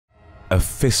a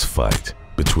fistfight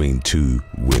between two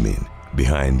women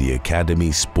behind the Academy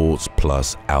Sports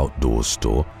Plus outdoor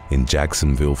store in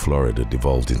Jacksonville, Florida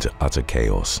devolved into utter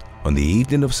chaos on the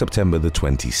evening of September the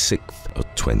 26th of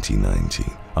 2019.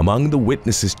 Among the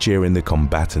witnesses cheering the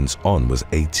combatants on was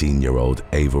 18-year-old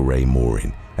Ava Ray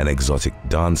Morin, an exotic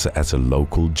dancer at a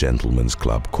local gentleman's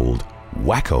club called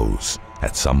Wackos.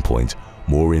 At some point,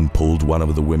 Morin pulled one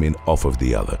of the women off of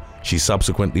the other. She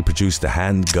subsequently produced a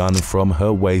handgun from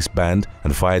her waistband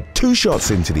and fired 2 shots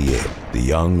into the air. The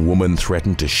young woman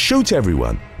threatened to shoot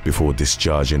everyone before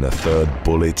discharging a 3rd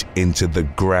bullet into the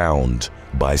ground.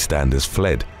 Bystanders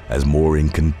fled as Morin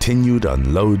continued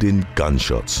unloading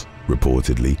gunshots,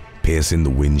 reportedly piercing the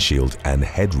windshield and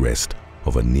headrest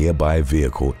of a nearby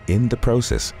vehicle in the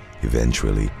process.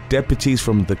 Eventually, deputies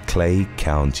from the Clay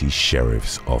County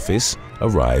Sheriff's Office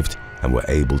arrived and were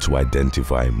able to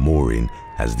identify Morin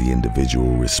as the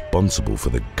individual responsible for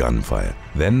the gunfire.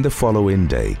 Then the following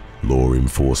day, law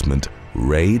enforcement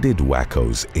raided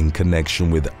Wackos in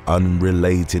connection with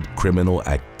unrelated criminal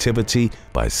activity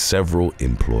by several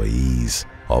employees.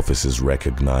 Officers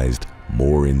recognized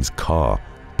Morin's car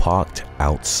parked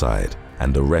outside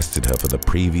and arrested her for the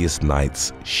previous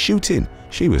night's shooting.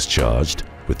 She was charged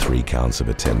with 3 counts of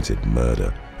attempted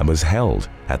murder and was held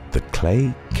at the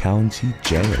Clay County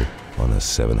Jail on a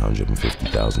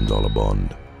 $750,000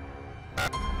 bond.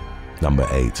 Number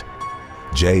 8.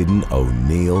 Jaden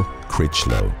O'Neill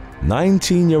Critchlow.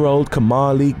 19-year-old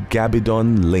Kamali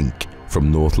Gabidon Link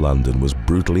from North London was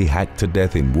brutally hacked to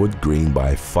death in Wood Green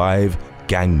by 5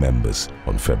 gang members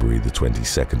on February the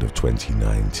 22nd of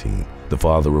 2019. The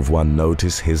father of one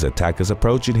noticed his attackers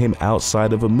approaching him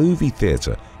outside of a movie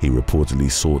theater. He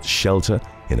reportedly sought shelter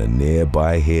in a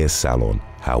nearby hair salon.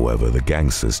 However, the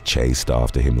gangsters chased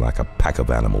after him like a pack of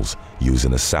animals,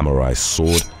 using a samurai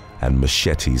sword and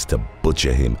machetes to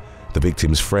butcher him. The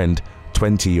victim's friend,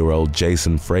 20-year-old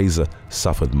Jason Fraser,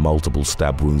 suffered multiple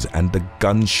stab wounds and a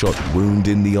gunshot wound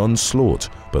in the onslaught,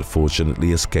 but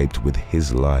fortunately escaped with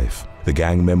his life. The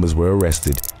gang members were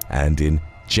arrested, and in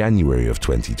January of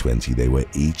 2020, they were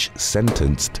each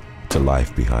sentenced to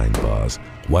life behind bars.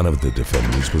 One of the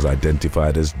defendants was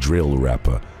identified as drill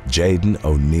rapper Jaden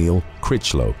O'Neill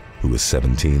Critchlow, who was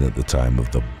 17 at the time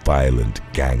of the violent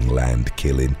gangland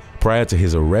killing. Prior to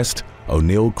his arrest,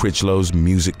 O'Neill Critchlow's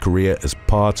music career as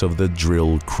part of the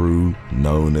drill crew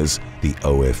known as the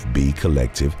OFB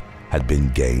Collective had been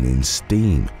gaining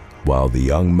steam. While the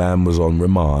young man was on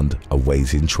remand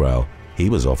awaiting trial, he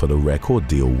was offered a record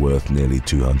deal worth nearly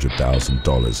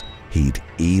 $200,000. He'd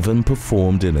even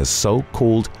performed in a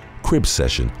so-called crib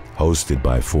session hosted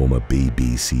by former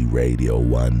BBC Radio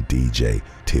 1 DJ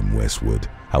Tim Westwood.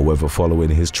 However, following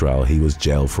his trial, he was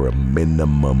jailed for a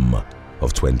minimum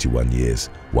of 21 years.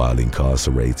 While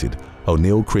incarcerated,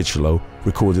 O'Neill Critchlow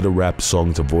recorded a rap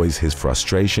song to voice his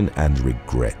frustration and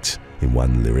regret. In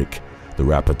one lyric, the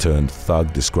rapper turned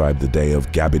thug described the day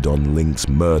of Gabidon Link's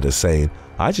murder, saying,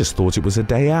 "I just thought it was a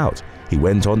day out." He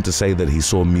went on to say that he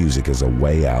saw music as a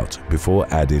way out, before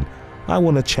adding, "I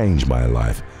want to change my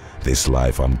life. This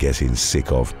life I'm getting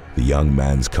sick of." The young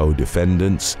man's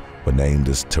co-defendants were named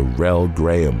as Terrell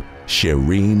Graham,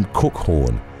 Shireen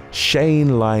Cookhorn,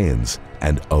 Shane Lyons,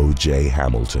 and O.J.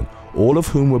 Hamilton, all of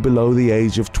whom were below the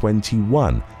age of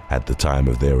 21 at the time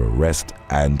of their arrest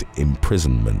and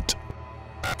imprisonment.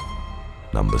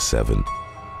 Number 7.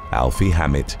 Alfie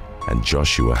Hammett and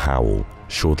Joshua Howell.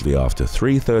 Shortly after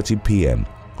 3:30 p.m.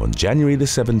 on January the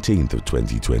 17th of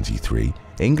 2023,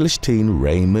 English teen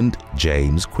Raymond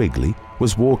James Quigley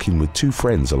was walking with 2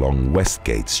 friends along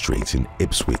Westgate Street in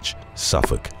Ipswich,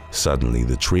 Suffolk. Suddenly,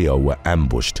 the trio were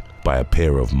ambushed by a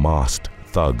pair of masked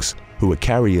thugs who were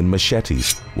carrying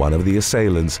machetes. One of the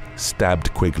assailants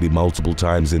stabbed Quigley multiple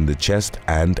times in the chest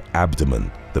and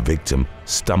abdomen. The victim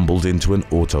stumbled into an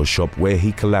auto shop where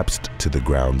he collapsed to the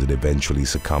ground and eventually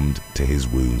succumbed to his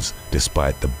wounds,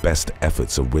 despite the best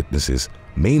efforts of witnesses.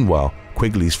 Meanwhile,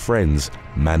 Quigley's friends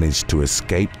managed to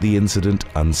escape the incident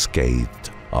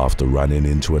unscathed. After running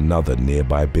into another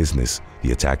nearby business,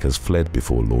 the attackers fled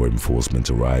before law enforcement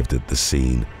arrived at the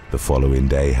scene. The following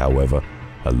day, however,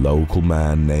 a local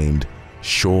man named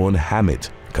Sean Hammett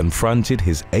confronted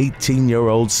his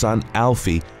 18-year-old son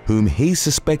Alfie, whom he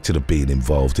suspected of being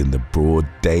involved in the broad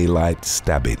daylight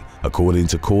stabbing. According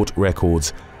to court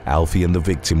records, Alfie and the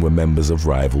victim were members of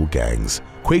rival gangs.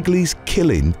 Quigley's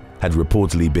killing had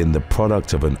reportedly been the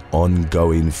product of an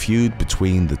ongoing feud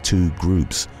between the 2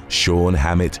 groups. Sean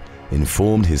Hammett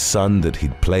informed his son that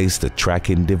he'd placed a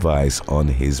tracking device on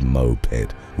his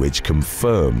moped, which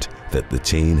confirmed that the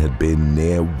teen had been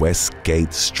near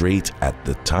Westgate Street at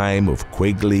the time of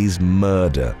Quigley's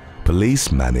murder.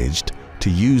 Police managed to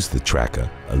use the tracker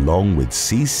along with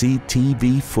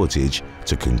CCTV footage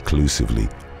to conclusively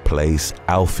place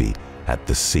Alfie at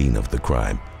the scene of the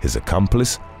crime. His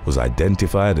accomplice was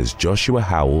identified as Joshua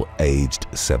Howell, aged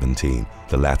 17.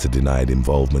 The latter denied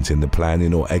involvement in the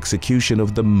planning or execution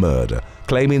of the murder,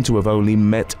 claiming to have only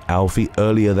met Alfie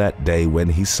earlier that day when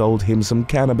he sold him some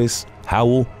cannabis.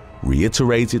 Howell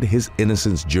reiterated his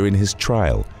innocence during his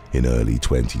trial in early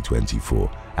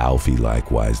 2024. Alfie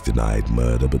likewise denied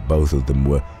murder, but both of them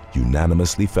were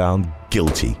unanimously found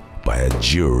guilty by a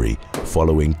jury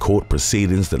following court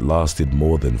proceedings that lasted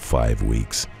more than 5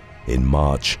 weeks. In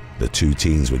March, the two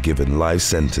teens were given life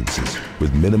sentences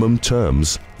with minimum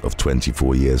terms of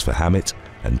 24 years for Hammett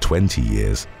and 20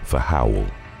 years for Howell.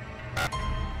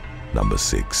 Number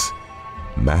 6.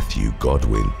 Matthew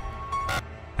Godwin.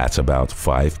 At about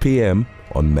 5 p.m.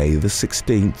 on May the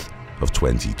 16th of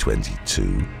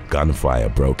 2022, gunfire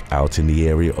broke out in the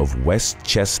area of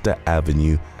Westchester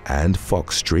Avenue and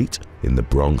Fox Street in the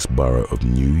Bronx borough of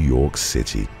New York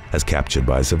City. As captured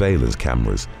by surveillance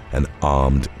cameras, an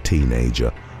armed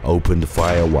teenager opened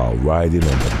fire while riding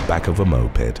on the back of a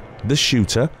moped. The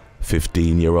shooter,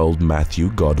 15-year-old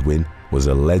Matthew Godwin, was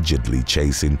allegedly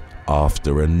chasing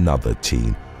after another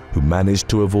teen who managed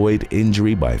to avoid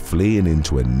injury by fleeing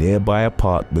into a nearby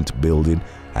apartment building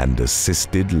and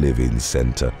assisted living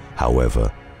center.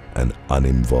 However, an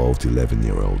uninvolved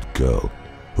 11-year-old girl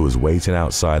who was waiting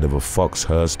outside of a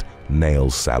Foxhurst nail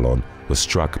salon was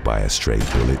struck by a stray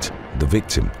bullet. The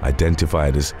victim,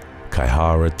 identified as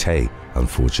Kaihara Tay,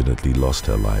 unfortunately lost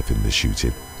her life in the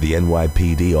shooting. The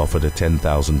NYPD offered a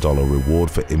 $10,000 reward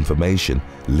for information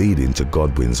leading to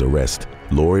Godwin's arrest.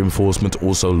 Law enforcement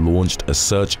also launched a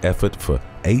search effort for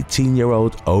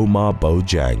 18-year-old Omar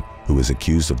Bojang, who was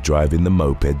accused of driving the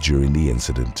moped during the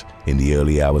incident. In the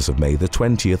early hours of May the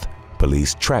 20th,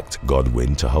 police tracked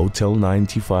Godwin to Hotel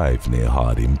 95 near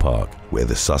Harding Park, where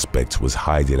the suspect was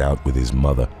hiding out with his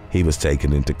mother. He was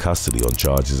taken into custody on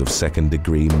charges of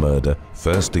second-degree murder,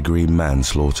 first-degree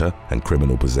manslaughter, and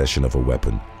criminal possession of a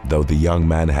weapon. Though the young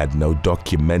man had no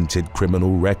documented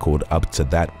criminal record up to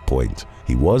that point,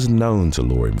 he was known to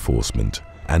law enforcement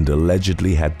and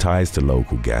allegedly had ties to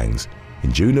local gangs.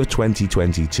 In June of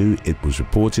 2022, it was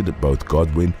reported that both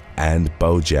Godwin and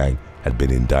Bojang had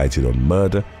been indicted on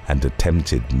murder and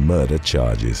attempted murder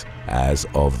charges. As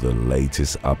of the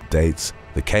latest updates,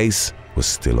 the case was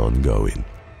still ongoing.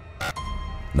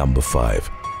 Number 5.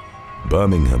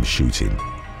 Birmingham shooting.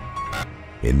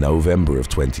 In November of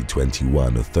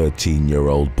 2021, a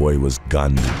 13-year-old boy was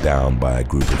gunned down by a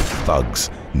group of thugs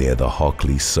near the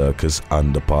Hockley Circus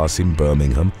underpass in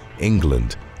Birmingham,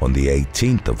 England. On the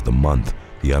 18th of the month,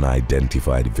 the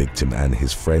unidentified victim and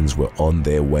his friends were on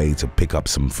their way to pick up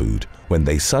some food when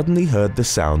they suddenly heard the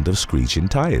sound of screeching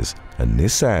tires. A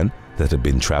Nissan that had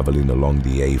been traveling along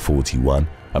the A41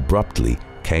 abruptly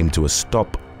came to a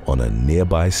stop on a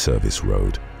nearby service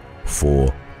road.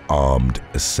 4 armed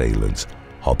assailants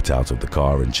hopped out of the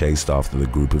car and chased after the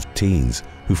group of teens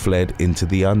who fled into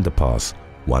the underpass.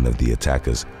 One of the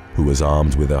attackers, who was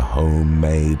armed with a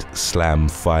homemade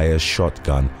slam-fire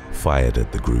shotgun, fired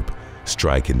at the group,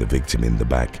 striking the victim in the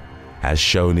back. As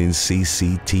shown in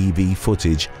CCTV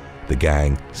footage, the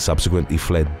gang subsequently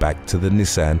fled back to the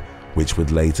Nissan, which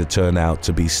would later turn out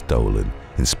to be stolen.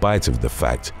 In spite of the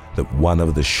fact that one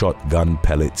of the shotgun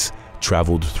pellets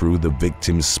traveled through the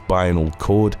victim's spinal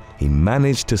cord, he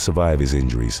managed to survive his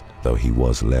injuries, though he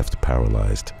was left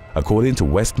paralyzed. According to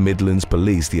West Midlands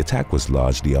Police, the attack was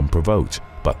largely unprovoked,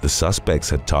 but the suspects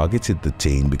had targeted the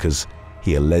teen because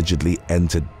he allegedly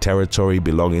entered territory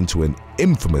belonging to an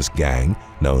infamous gang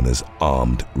known as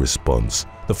Armed Response.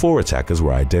 The 4 attackers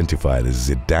were identified as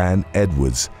Zidane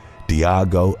Edwards,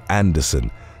 Diago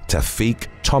Anderson, Tafiq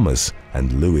Thomas,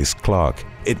 and Lewis Clark.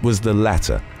 It was the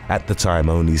latter, at the time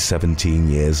only 17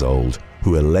 years old,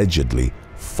 who allegedly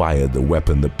fired the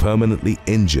weapon that permanently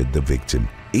injured the victim.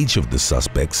 Each of the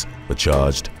suspects were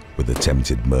charged with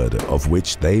attempted murder, of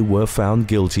which they were found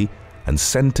guilty and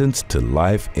sentenced to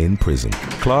life in prison.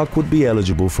 Clark would be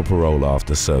eligible for parole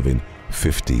after serving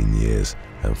 15 years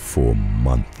and 4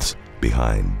 months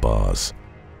behind bars.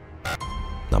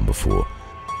 Number 4.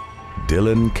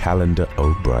 Dylan Calendar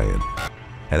O'Brien.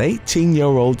 An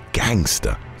 18-year-old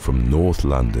gangster from North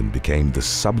London became the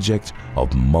subject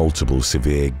of multiple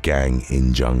severe gang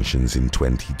injunctions in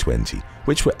 2020,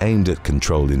 which were aimed at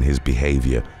controlling his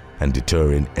behavior and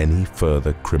deterring any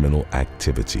further criminal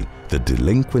activity. The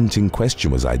delinquent in question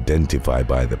was identified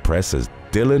by the press as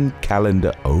Dylan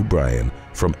Calendar O'Brien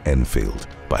from Enfield.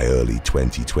 By early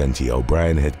 2020,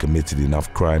 O'Brien had committed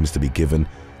enough crimes to be given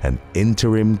an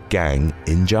interim gang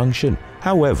injunction.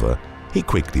 However, He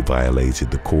quickly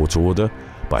violated the court order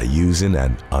by using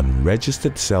an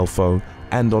unregistered cell phone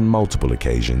and on multiple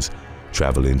occasions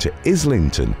traveling to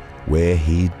Islington, where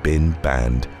he'd been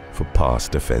banned for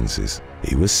past offences.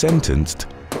 He was sentenced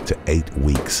to 8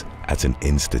 weeks at an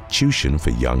institution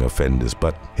for young offenders,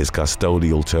 but his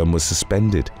custodial term was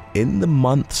suspended. In the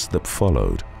months that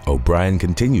followed, O'Brien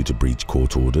continued to breach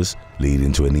court orders,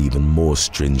 leading to an even more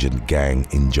stringent gang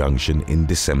injunction in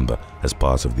December. As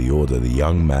part of the order, the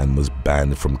young man was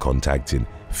banned from contacting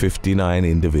 59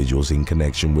 individuals in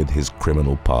connection with his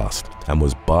criminal past and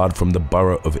was barred from the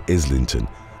borough of Islington,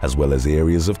 as well as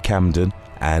areas of Camden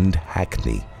and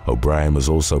Hackney. O'Brien was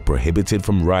also prohibited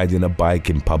from riding a bike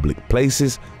in public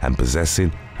places and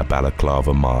possessing a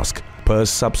balaclava mask. Per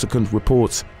subsequent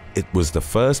reports, it was the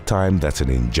first time that an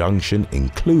injunction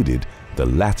included the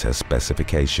latter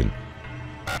specification.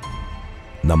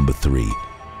 Number 3.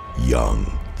 Young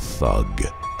Thug.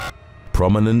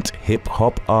 Prominent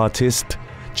hip-hop artist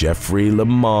Jeffrey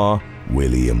Lamar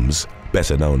Williams,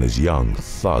 better known as Young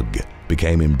Thug,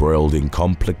 became embroiled in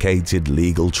complicated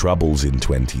legal troubles in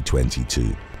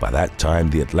 2022. By that time,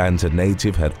 the Atlanta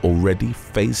native had already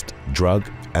faced drug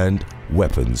and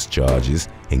weapons charges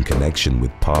in connection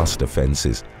with past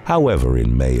offenses. However,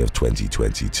 in May of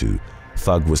 2022,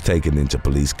 Thug was taken into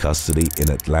police custody in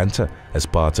Atlanta as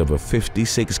part of a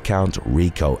 56-count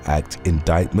RICO Act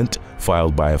indictment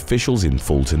filed by officials in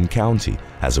Fulton County.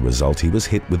 As a result, he was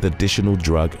hit with additional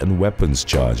drug and weapons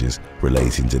charges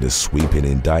relating to the sweeping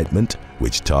indictment,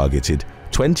 which targeted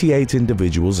 28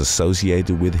 individuals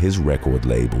associated with his record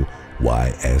label,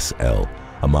 YSL.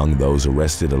 Among those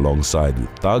arrested alongside with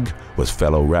Thug was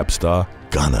fellow rap star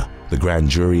Gunna. The grand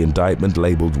jury indictment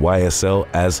labeled YSL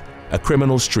as a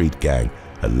criminal street gang,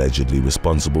 allegedly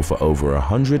responsible for over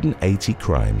 180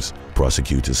 crimes.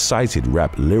 Prosecutors cited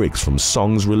rap lyrics from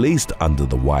songs released under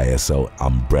the YSL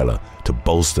umbrella to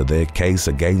bolster their case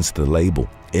against the label.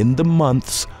 In the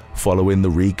months following the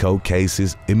RICO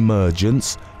case's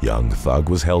emergence, Young Thug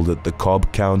was held at the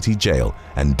Cobb County Jail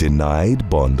and denied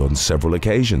bond on several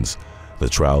occasions. The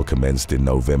trial commenced in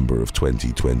November of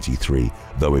 2023,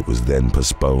 though it was then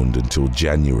postponed until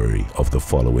January of the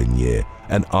following year.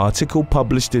 An article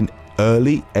published in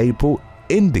early April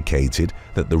indicated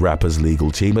that the rapper's legal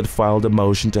team had filed a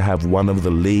motion to have one of the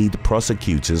lead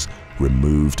prosecutors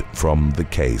removed from the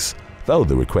case, though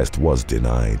the request was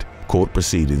denied. Court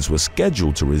proceedings were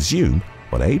scheduled to resume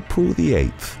on April the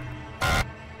 8th.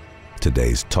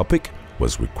 Today's topic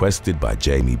was requested by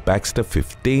Jamie Baxter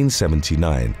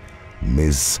 1579,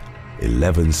 Ms.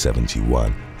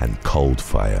 1171 and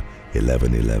Coldfire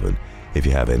 1111. If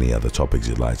you have any other topics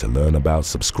you'd like to learn about,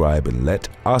 subscribe and let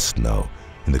us know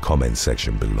in the comments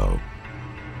section below.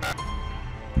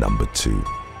 Number 2.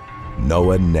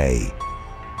 Noah Nay.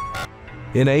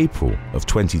 In April of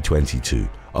 2022,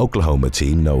 Oklahoma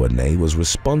teen Noah Nay was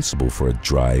responsible for a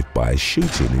drive-by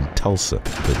shooting in Tulsa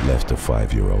that left a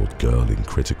 5-year-old girl in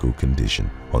critical condition.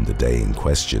 On the day in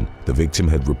question, the victim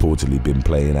had reportedly been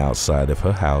playing outside of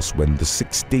her house when the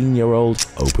 16-year-old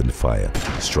opened fire,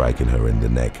 striking her in the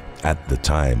neck. At the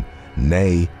time,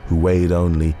 Nay, who weighed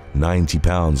only 90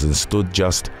 pounds and stood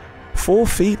just 4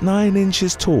 feet 9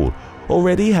 inches tall,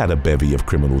 already had a bevy of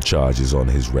criminal charges on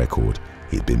his record.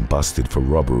 He'd been busted for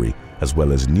robbery, as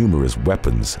well as numerous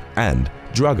weapons and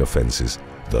drug offenses.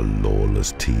 The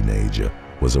lawless teenager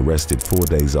was arrested 4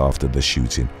 days after the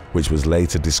shooting, which was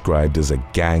later described as a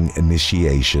gang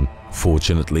initiation.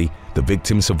 Fortunately, the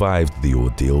victim survived the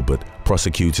ordeal, but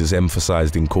prosecutors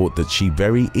emphasized in court that she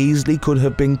very easily could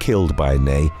have been killed by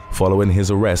Nay. Following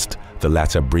his arrest, the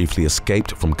latter briefly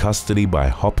escaped from custody by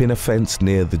hopping a fence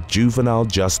near the Juvenile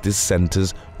Justice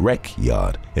Center's rec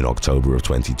yard. In October of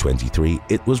 2023,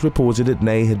 it was reported that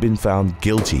Nay had been found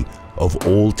guilty of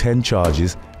all 10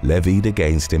 charges levied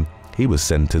against him. He was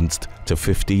sentenced to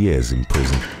 50 years in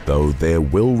prison, though there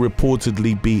will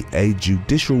reportedly be a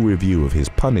judicial review of his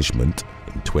punishment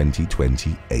in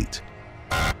 2028.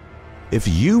 If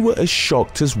you were as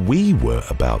shocked as we were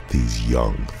about these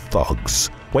young thugs,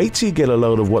 wait till you get a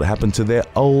load of what happened to their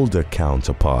older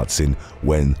counterparts in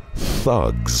When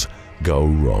Thugs Go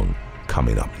Wrong,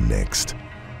 coming up next.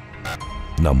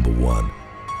 Number 1.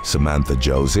 Samantha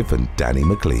Joseph and Danny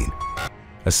McLean.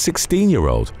 A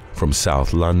 16-year-old from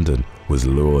South London was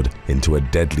lured into a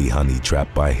deadly honey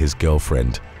trap by his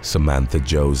girlfriend, Samantha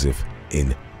Joseph,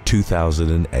 in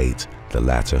 2008. The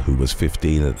latter, who was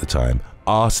 15 at the time,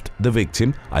 asked the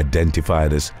victim,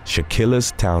 identified as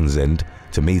Shakilas Townsend,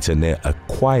 to meet her near a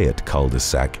quiet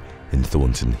cul-de-sac in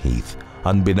Thornton Heath.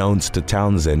 Unbeknownst to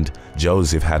Townsend,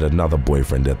 Joseph had another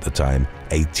boyfriend at the time,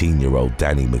 18-year-old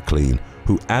Danny McLean,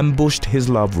 who ambushed his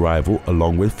love rival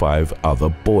along with 5 other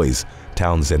boys.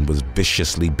 Townsend was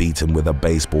viciously beaten with a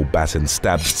baseball bat and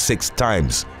stabbed 6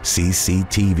 times.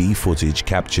 CCTV footage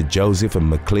captured Joseph and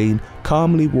McLean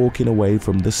calmly walking away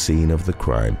from the scene of the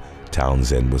crime.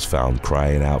 Townsend was found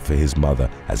crying out for his mother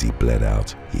as he bled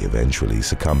out. He eventually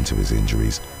succumbed to his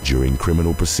injuries. During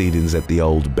criminal proceedings at the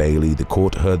Old Bailey, the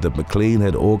court heard that McLean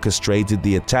had orchestrated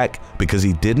the attack because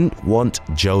he didn't want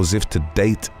Joseph to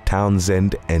date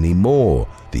Townsend anymore.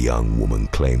 The young woman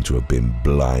claimed to have been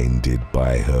blinded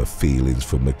by her feelings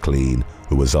for McLean,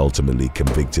 who was ultimately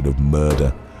convicted of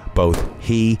murder. Both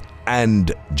he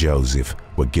and Joseph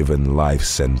were given life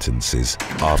sentences.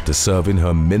 After serving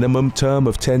her minimum term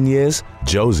of 10 years,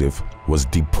 Joseph was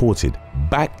deported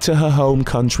back to her home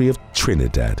country of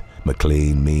Trinidad.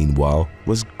 McLean, meanwhile,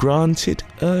 was granted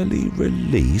early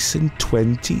release in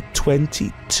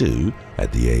 2022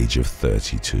 at the age of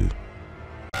 32.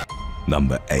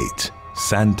 Number 8.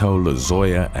 Santo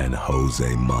Lozoya and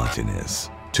Jose Martinez.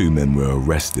 2 men were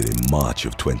arrested in March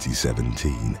of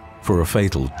 2017 for a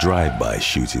fatal drive-by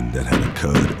shooting that had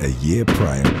occurred a year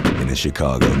prior in a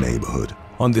Chicago neighborhood.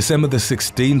 On December the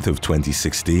 16th of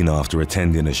 2016, after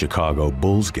attending a Chicago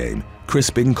Bulls game,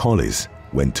 Crispin Collis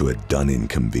went to a Dunning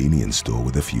convenience store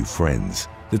with a few friends.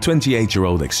 The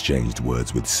 28-year-old exchanged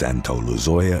words with Santo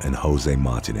Lozoya and Jose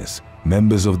Martinez,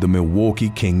 members of the Milwaukee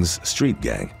Kings street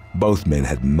gang. Both men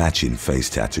had matching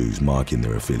face tattoos marking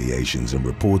their affiliations and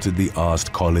reportedly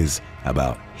asked Collis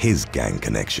about his gang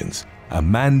connections. A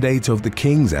mandate of the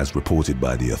Kings, as reported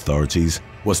by the authorities,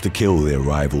 was to kill their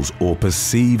rivals or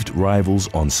perceived rivals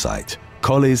on sight.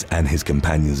 Collis and his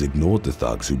companions ignored the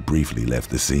thugs, who briefly left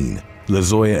the scene.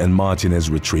 Lozoya and Martinez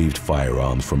retrieved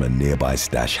firearms from a nearby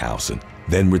stash house and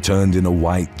then returned in a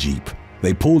white Jeep.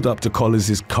 They pulled up to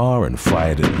Collis's car and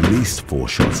fired at least 4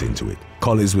 shots into it.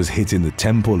 Collis was hit in the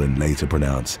temple and later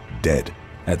pronounced dead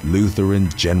at Lutheran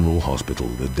General Hospital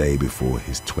the day before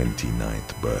his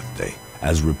 29th birthday.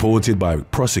 As reported by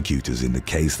prosecutors in the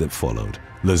case that followed,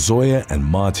 Lozoya and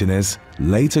Martinez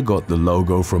later got the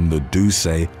logo from the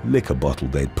Douce liquor bottle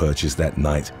they'd purchased that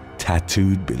night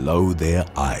tattooed below their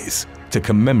eyes to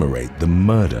commemorate the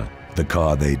murder. The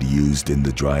car they'd used in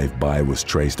the drive-by was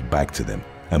traced back to them,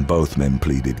 and both men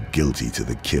pleaded guilty to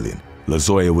the killing.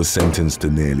 Lozoya was sentenced to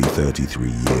nearly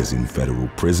 33 years in federal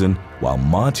prison, while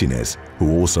Martinez,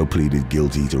 who also pleaded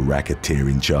guilty to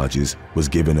racketeering charges, was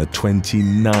given a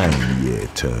 29-year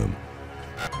term.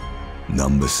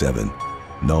 Number 7.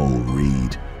 Noel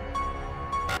Reed.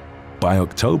 By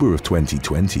October of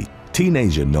 2020,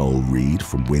 teenager Noel Reed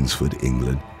from Winsford,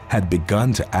 England, had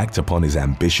begun to act upon his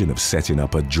ambition of setting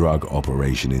up a drug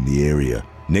operation in the area.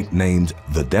 Nicknamed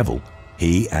the Devil,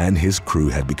 he and his crew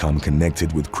had become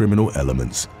connected with criminal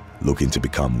elements, looking to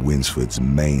become Winsford's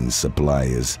main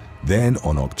suppliers. Then,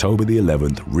 on October the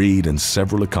 11th, Reed and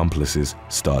several accomplices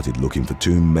started looking for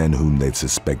 2 men whom they'd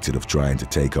suspected of trying to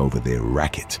take over their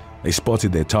racket. They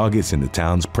spotted their targets in the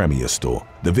town's Premier store.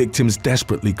 The victims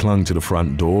desperately clung to the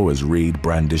front door as Reed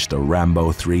brandished a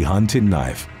Rambo 3 hunting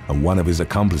knife, and one of his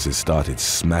accomplices started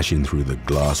smashing through the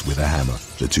glass with a hammer.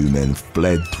 The 2 men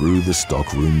fled through the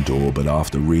stockroom door, but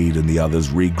after Reed and the others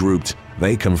regrouped,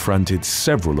 they confronted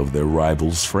several of their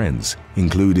rivals' friends,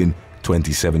 including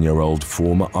 27-year-old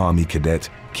former Army cadet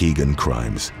Keegan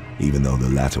Crimes. Even though the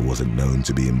latter wasn't known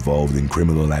to be involved in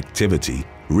criminal activity,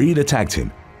 Reed attacked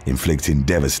him, inflicting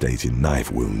devastating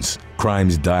knife wounds.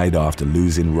 Crimes died after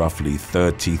losing roughly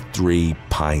 33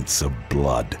 pints of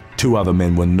blood. 2 other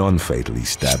men were non-fatally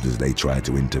stabbed as they tried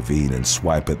to intervene and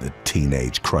swipe at the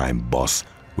teenage crime boss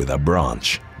with a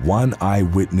branch. One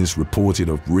eyewitness reported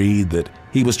of Reed that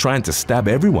he was trying to stab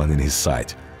everyone in his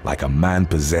sight, like a man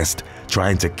possessed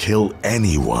trying to kill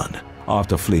anyone.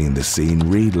 After fleeing the scene,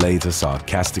 Reed later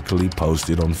sarcastically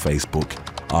posted on Facebook,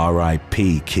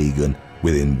 "R.I.P. Keegan."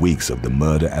 Within weeks of the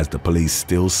murder, as the police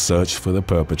still searched for the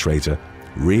perpetrator,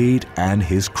 Reed and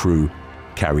his crew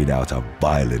carried out a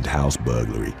violent house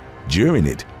burglary. During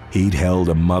it, he'd held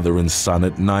a mother and son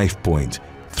at knife point,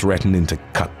 threatening to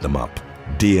cut them up.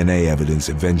 DNA evidence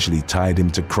eventually tied him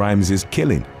to Crimes'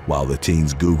 killing, while the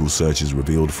teen's Google searches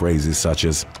revealed phrases such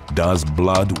as "does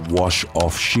blood wash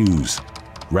off shoes?",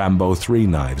 Rambo 3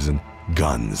 knives, and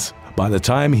guns. By the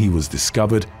time he was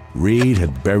discovered, Reed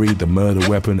had buried the murder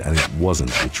weapon and it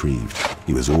wasn't retrieved.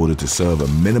 He was ordered to serve a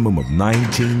minimum of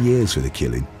 19 years for the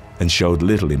killing and showed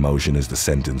little emotion as the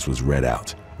sentence was read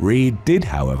out. Reed did,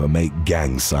 however, make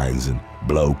gang signs and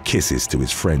blow kisses to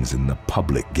his friends in the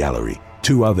public gallery.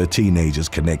 2 other teenagers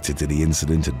connected to the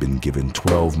incident had been given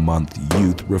 12-month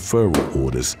youth referral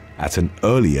orders at an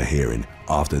earlier hearing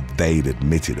after they'd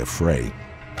admitted a fray.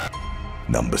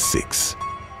 Number 6.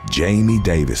 Jamie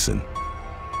Davison.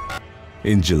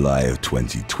 In July of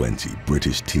 2020,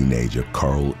 British teenager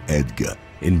Coral Edgar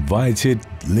invited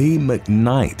Lee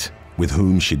McKnight, with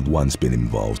whom she'd once been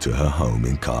involved, to her home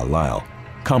in Carlisle,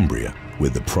 Cumbria,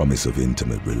 with the promise of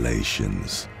intimate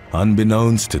relations.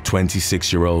 Unbeknownst to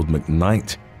 26-year-old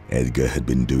McKnight, Edgar had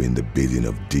been doing the bidding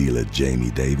of dealer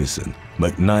Jamie Davison.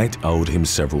 McKnight owed him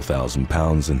several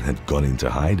 £1,000s and had gone into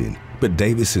hiding, but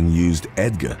Davison used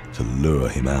Edgar to lure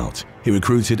him out. He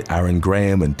recruited Aaron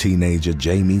Graham and teenager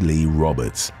Jamie Lee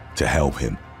Roberts to help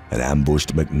him and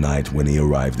ambushed McKnight when he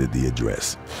arrived at the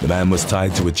address. The man was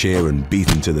tied to a chair and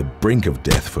beaten to the brink of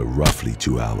death for roughly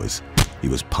 2 hours. He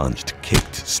was punched,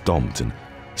 kicked, stomped, and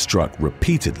struck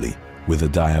repeatedly with a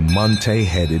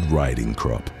diamante-headed riding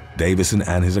crop. Davison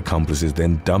and his accomplices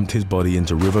then dumped his body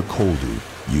into River Caldew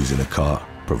using a car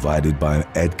provided by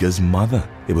Edgar's mother.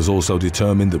 It was also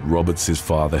determined that Roberts'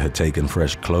 father had taken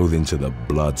fresh clothing to the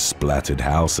blood-splattered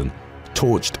house and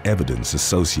torched evidence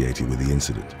associated with the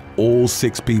incident. All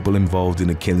 6 people involved in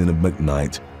the killing of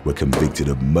McKnight were convicted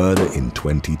of murder in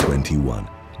 2021.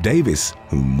 Davis,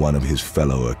 whom one of his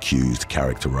fellow accused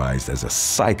characterized as a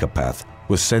psychopath,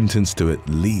 was sentenced to at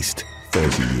least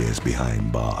 30 years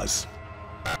behind bars.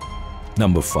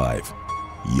 Number 5.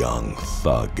 Young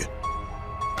Thug.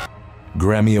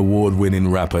 Grammy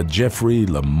Award-winning rapper Jeffrey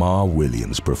Lamar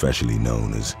Williams, professionally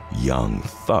known as Young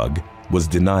Thug, was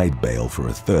denied bail for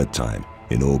a 3rd time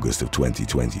in August of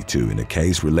 2022 in a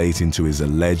case relating to his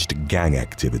alleged gang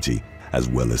activity, as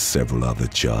well as several other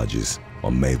charges.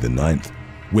 On May the 9th,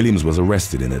 Williams was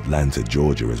arrested in Atlanta,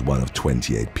 Georgia as one of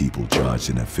 28 people charged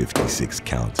in a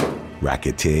 56-count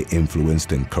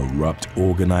Racketeer-Influenced and Corrupt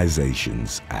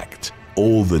Organizations Act.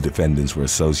 All the defendants were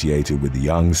associated with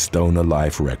Young Stoner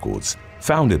Life Records,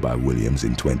 founded by Williams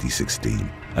in 2016.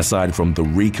 Aside from the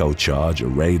RICO charge, a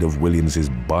raid of Williams's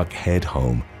Buckhead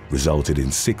home resulted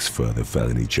in 6 further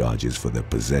felony charges for the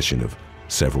possession of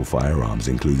several firearms,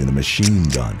 including a machine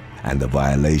gun and the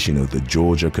violation of the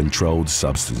Georgia Controlled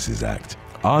Substances Act.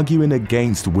 Arguing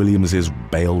against Williams's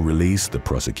bail release, the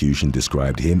prosecution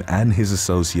described him and his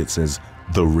associates as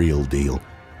the real deal,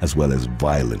 as well as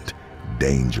violent,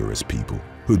 dangerous people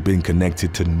who'd been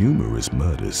connected to numerous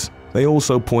murders. They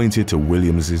also pointed to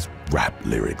Williams's rap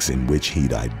lyrics in which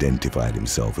he'd identified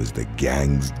himself as the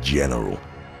gang's general.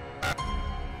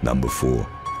 Number 4.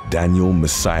 Daniel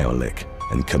Masiolek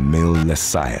and Camille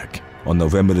Lesayak. On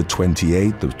November the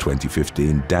 28th of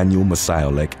 2015, Daniel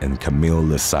Masiolek and Camille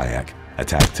Lesayak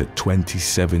attacked a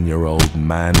 27-year-old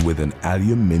man with an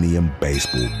aluminium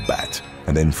baseball bat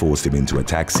and then forced him into a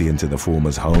taxi into the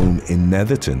former's home in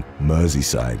Netherton,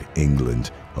 Merseyside, England.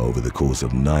 Over the course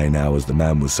of 9 hours, the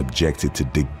man was subjected to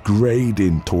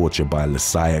degrading torture by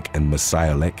Lesayak and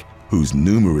Masiolek, whose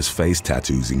numerous face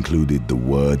tattoos included the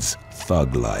words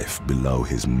 "Thug Life" below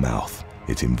his mouth.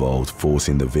 It involved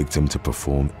forcing the victim to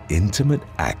perform intimate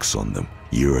acts on them,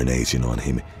 urinating on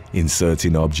him,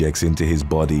 inserting objects into his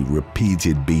body,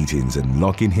 repeated beatings, and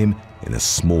locking him in a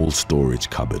small storage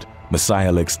cupboard.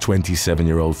 Masiolek's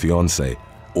 27-year-old fiancée,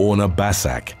 Orna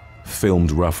Basak,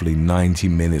 filmed roughly 90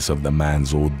 minutes of the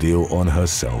man's ordeal on her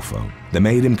cell phone. They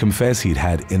made him confess he'd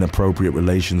had inappropriate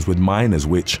relations with minors,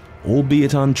 which,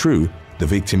 albeit untrue, the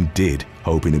victim did,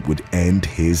 hoping it would end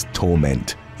his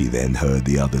torment. He then heard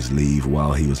the others leave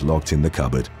while he was locked in the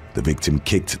cupboard. The victim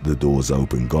kicked the doors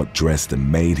open, got dressed,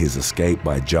 and made his escape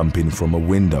by jumping from a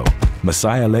window.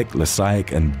 Masiolek,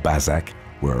 Lesayak, and Basak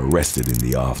were arrested in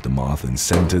the aftermath and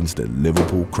sentenced at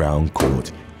Liverpool Crown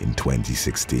Court in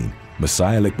 2016.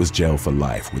 Masiolek was jailed for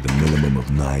life with a minimum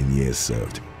of 9 years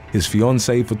served, his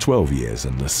fiancée for 12 years,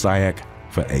 and Lesayak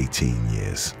for 18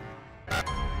 years.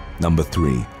 Number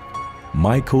 3.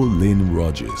 Michael Lynn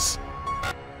Rogers.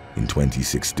 In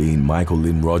 2016, Michael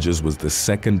Lynn Rogers was the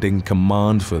second in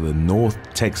command for the North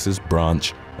Texas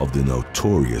branch of the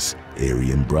notorious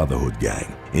Aryan Brotherhood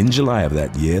gang. In July of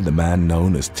that year, the man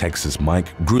known as Texas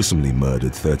Mike gruesomely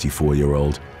murdered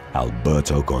 34-year-old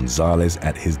Alberto Gonzalez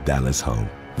at his Dallas home.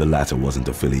 The latter wasn't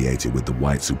affiliated with the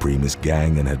white supremacist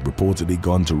gang and had reportedly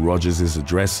gone to Rogers'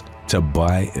 address to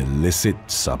buy illicit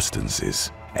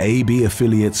substances. AB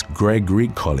affiliates Gregory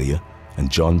Collier and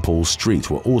John Paul Street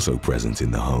were also present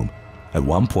in the home. At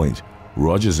one point,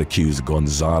 Rogers accused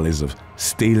Gonzalez of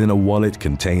stealing a wallet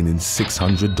containing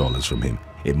 $600 from him.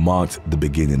 It marked the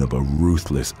beginning of a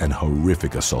ruthless and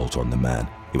horrific assault on the man.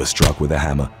 He was struck with a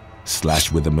hammer,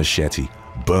 slashed with a machete,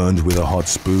 burned with a hot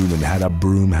spoon, and had a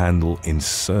broom handle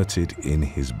inserted in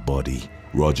his body.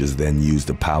 Rogers then used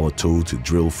a power tool to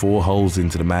drill 4 holes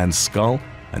into the man's skull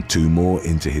and 2 more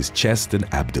into his chest and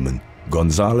abdomen.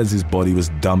 Gonzalez's body was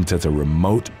dumped at a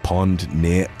remote pond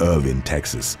near Irving,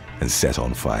 Texas, and set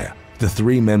on fire. The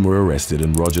three men were arrested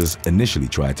and Rogers initially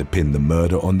tried to pin the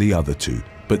murder on the other two,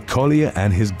 but Collier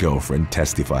and his girlfriend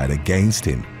testified against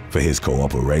him for his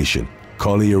cooperation.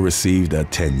 Collier received a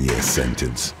 10-year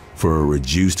sentence for a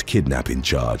reduced kidnapping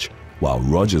charge, while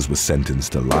Rogers was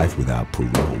sentenced to life without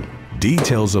parole.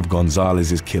 Details of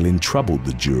Gonzalez's killing troubled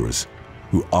the jurors,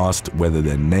 who asked whether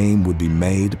their name would be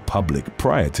made public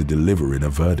prior to delivering a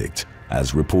verdict.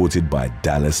 As reported by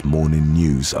Dallas Morning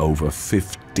News, over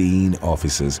 15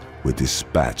 officers were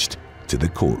dispatched to the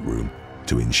courtroom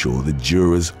to ensure the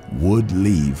jurors would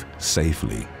leave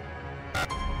safely.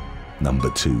 Number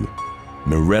 2.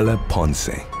 Mirella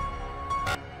Ponce.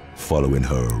 Following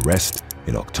her arrest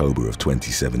in October of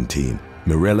 2017,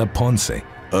 Mirella Ponce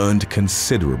earned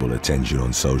considerable attention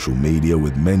on social media,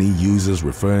 with many users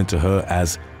referring to her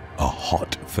as a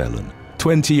hot felon.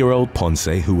 20-year-old Ponce,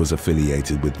 who was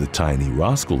affiliated with the Tiny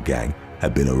Rascal gang,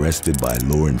 had been arrested by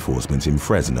law enforcement in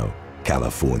Fresno,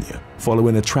 California,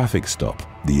 following a traffic stop.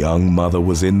 The young mother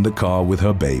was in the car with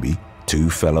her baby, 2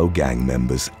 fellow gang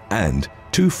members, and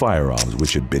 2 firearms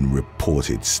which had been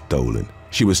reported stolen.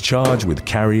 She was charged with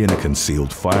carrying a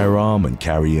concealed firearm and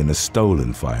carrying a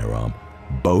stolen firearm,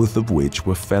 both of which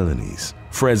were felonies.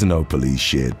 Fresno police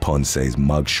shared Ponce's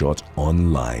mugshot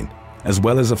online, as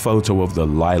well as a photo of the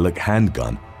lilac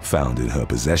handgun found in her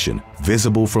possession.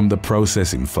 Visible from the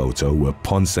processing photo were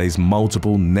Ponce's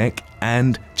multiple neck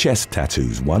and chest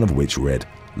tattoos, one of which read,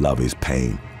 "Love is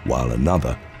pain," while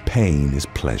another, "Pain is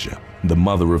pleasure." The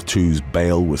mother of two's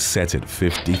bail was set at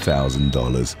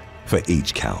 $50,000 for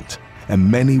each count, and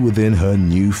many within her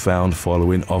newfound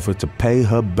following offered to pay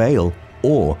her bail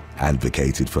or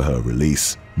advocated for her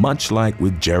release. Much like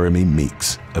with Jeremy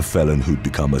Meeks, a felon who'd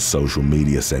become a social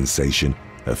media sensation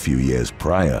a few years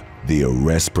prior, the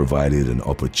arrest provided an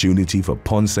opportunity for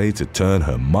Ponce to turn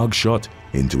her mugshot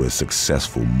into a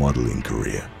successful modeling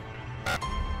career.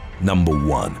 Number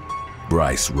 1.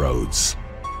 Bryce Rhodes.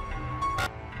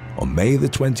 On May the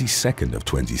 22nd of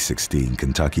 2016,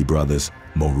 Kentucky brothers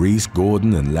Maurice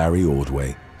Gordon and Larry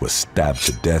Ordway were stabbed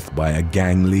to death by a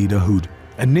gang leader who'd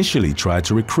initially tried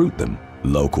to recruit them.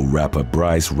 Local rapper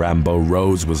Bryce "Rambo"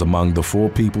 Rhodes was among the 4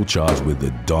 people charged with the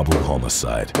double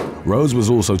homicide. Rhodes was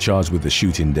also charged with the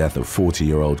shooting death of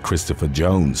 40-year-old Christopher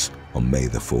Jones on May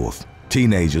the 4th.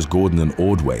 Teenagers Gordon and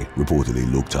Ordway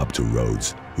reportedly looked up to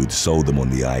Rhodes, who'd sold them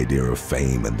on the idea of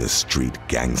fame and the street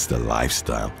gangster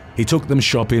lifestyle. He took them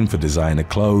shopping for designer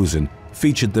clothes and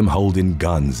featured them holding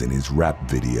guns in his rap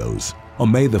videos.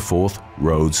 On May the 4th,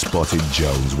 Rhodes spotted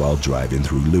Jones while driving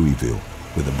through Louisville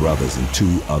with the brothers and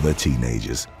 2 other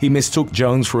teenagers. He mistook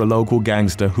Jones for a local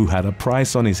gangster who had a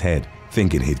price on his head,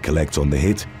 thinking he'd collect on the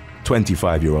hit.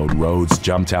 25-year-old Rhodes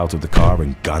jumped out of the car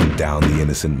and gunned down the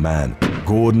innocent man.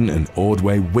 Gordon and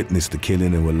Ordway witnessed the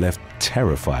killing and were left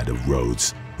terrified of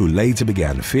Rhodes, who later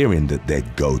began fearing that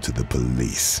they'd go to the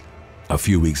police. A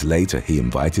few weeks later, he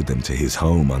invited them to his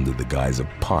home under the guise of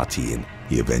partying.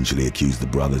 He eventually accused the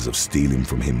brothers of stealing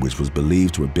from him, which was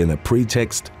believed to have been a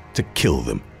pretext to kill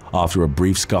them. After a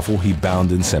brief scuffle, he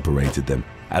bound and separated them,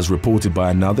 as reported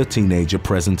by another teenager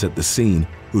present at the scene,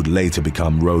 who'd later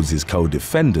become Rhodes'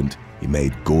 co-defendant. He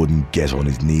made Gordon get on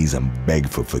his knees and beg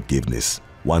for forgiveness.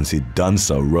 Once he'd done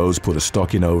so, Rhodes put a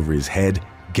stocking over his head,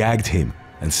 gagged him,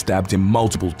 and stabbed him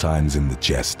multiple times in the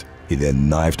chest. He then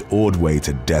knifed Ordway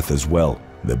to death as well.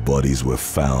 Their bodies were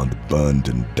found burned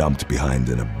and dumped behind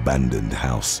an abandoned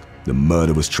house. The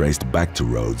murder was traced back to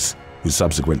Rhodes, who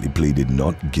subsequently pleaded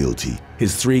not guilty.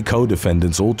 His 3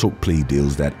 co-defendants all took plea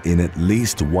deals that, in at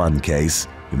least one case,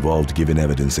 involved giving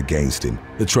evidence against him.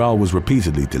 The trial was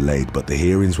repeatedly delayed, but the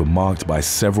hearings were marked by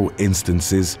several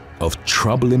instances of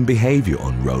troubling behavior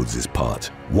on Rhodes' part.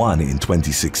 One in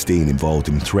 2016 involved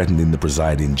him threatening the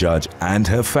presiding judge and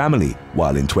her family,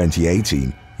 while in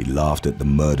 2018, he laughed at the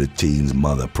murdered teen's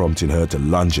mother, prompting her to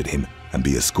lunge at him and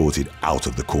be escorted out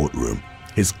of the courtroom.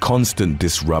 His constant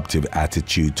disruptive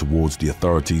attitude towards the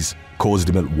authorities caused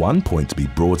him at one point to be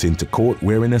brought into court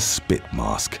wearing a spit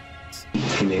mask.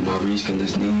 He made Maurice get on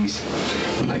his knees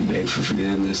and beg for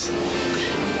forgiveness.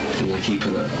 And he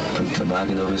put a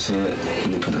toboggan over his head,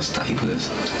 and he put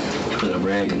a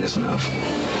rag in his mouth.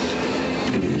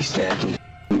 And then he stabbed him.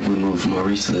 We moved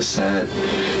Maurice to the side,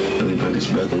 and we brought his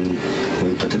brother, and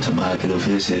we put the toboggan over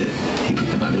his head. He put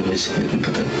the toboggan over his head and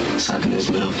put the sock in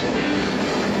his mouth.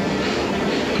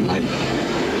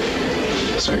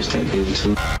 Started stabbing him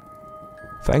too.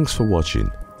 Thanks for watching.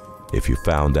 If you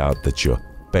found out that your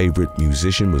favorite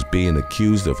musician was being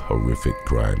accused of horrific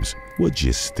crimes, would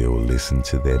you still listen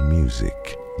to their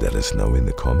music? Let us know in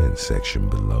the comments section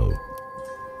below.